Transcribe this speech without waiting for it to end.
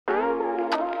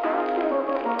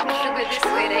feel this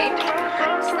way, right?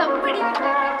 Somebody.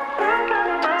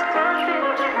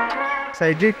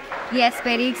 Excited? Yes,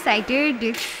 very excited.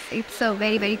 It's a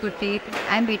very, very good date.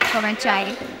 I'm waiting for my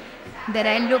child. Then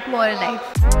I'll look more alive.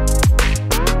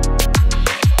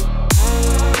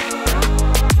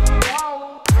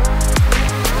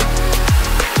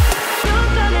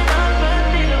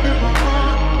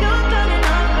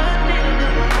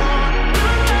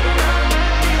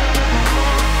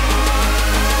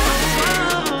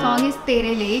 Song is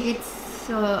Tere Vaaste. It's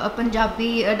a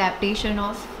Punjabi adaptation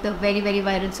of the very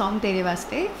viral song Tere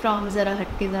Vaaste from Zara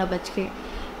Hatke Zara Bachke.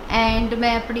 And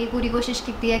मैं अपनी पूरी कोशिश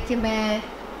की है कि मैं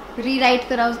rewrite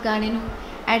करा उस गाने नू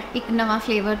एट एक नवा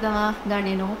फ्लेवर दवा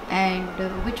गाने नू and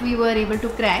which we were able to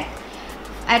crack.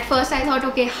 At first I thought,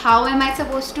 okay, how am I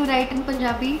supposed to write in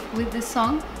Punjabi with this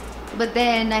song? But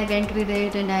then I went with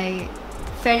it and I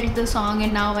felt the song,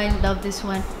 and now I love this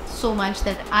one so much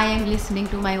that I am listening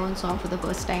to my own song for the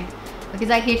first time,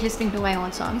 because I hate listening to my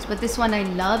own songs, but this one I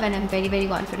love and I'm very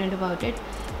confident about it.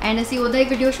 And ਅਸੀਂ ਉਹਦਾ ਹੀ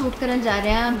video shoot ਕਰਨ ਜਾ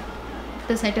ਰਹੇ ਹਾਂ.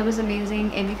 The setup is amazing,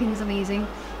 everything is amazing.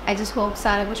 I just hope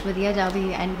ਸਾਰਾ ਕੁਝ ਵਧੀਆ ਜਾਵੇ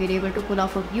and we're able to pull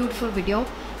off a beautiful video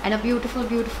and a beautiful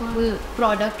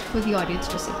product for the audience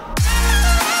to see.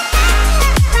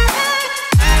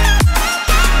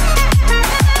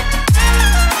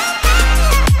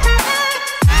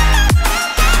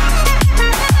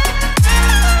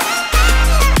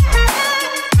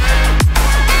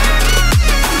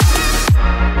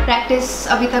 Practice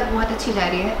अभी तक बहुत अच्छी जा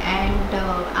रही है and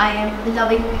I am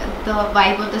loving the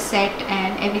vibe of the set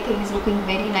and everything is looking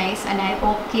very nice, and I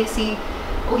hope कि ਅਸੀਂ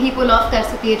वही pull off कर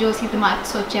सके जो ਅਸੀਂ दिमाग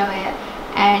सोचा हुआ है.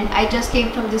 And I just came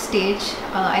from the stage.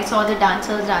 I saw the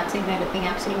dancers dancing. They're looking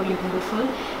absolutely beautiful,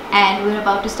 and we're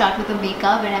about to start with the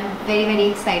makeup, and I'm very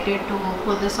excited to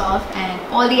pull this off, and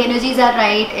all the energies are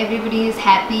right, everybody is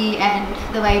happy, and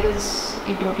the vibe is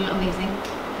in total amazing.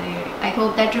 I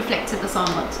hope that reflects in the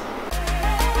song also.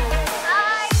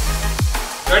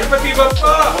 Ganpati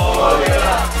Bappa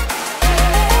Morya.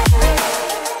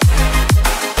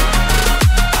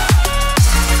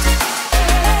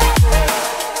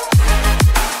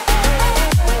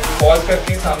 Pause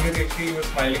करके सामने देखती you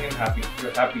smiling and happy. You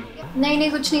are happy.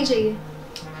 नहीं कुछ नहीं चाहिए.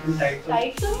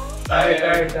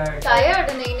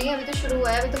 Tired नहीं अभी तो शुरू हुआ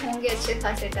है, अभी तो होंगे अच्छे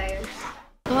खासे टायर्ड.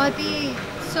 बहुत ही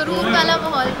सुरूर वाला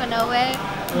माहौल बना हुआ है.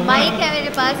 माइक है मेरे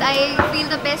पास. I feel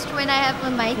the best when I have a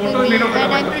mic with me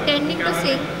and I am pretending to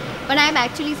sing, but I am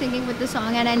actually singing with the song,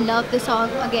 and I love the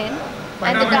song again,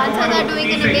 and the dancers are doing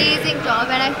an amazing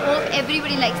job, and I hope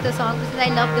everybody likes the song because I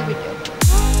love the video.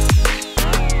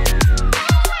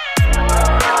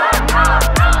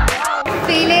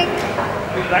 Feeling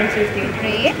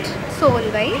great soul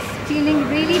wise, feeling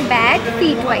really bad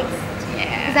feet wise,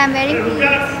 because I'm wearing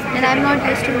heels and I'm not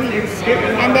used to heels,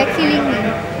 and they're killing me.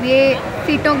 ये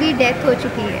फीटों की death हो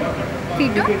चुकी है.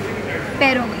 फीटों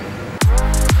पैरों में.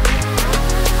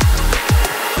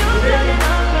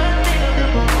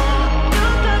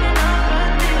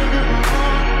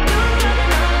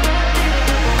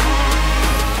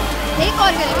 एक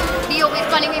और करें. He always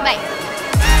calling me bye.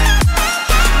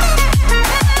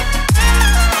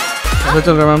 कैसा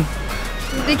चल रहा है मैम?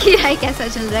 देखिए भाई कैसा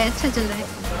चल रहा है. अच्छा चल रहा है.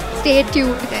 Stay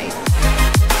tuned guys.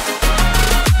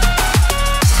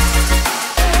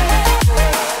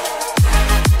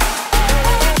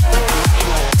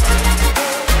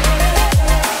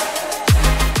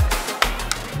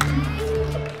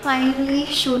 Finally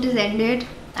shoot is ended.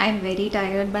 I'm very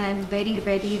tired, but I'm very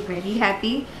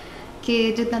happy कि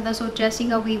जितना था सोचा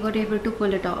सीगा we were able to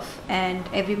pull it off, and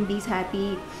everybody's happy.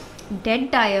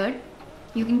 Dead tired.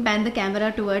 You can pan the camera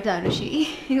towards Arushi,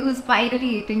 who's finally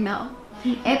eating now.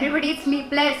 Everybody is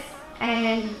sleepless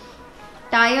and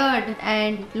tired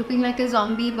and looking like a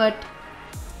zombie, but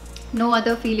no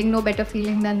other feeling, no better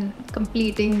feeling than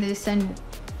completing this and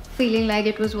feeling like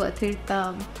it was worth it.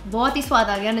 बहुत ही स्वाद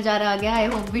आ गया, नज़ारा आ गया. I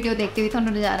hope video देखते हुए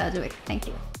थोड़ा नज़ारा आ जाए.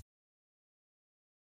 Thank you.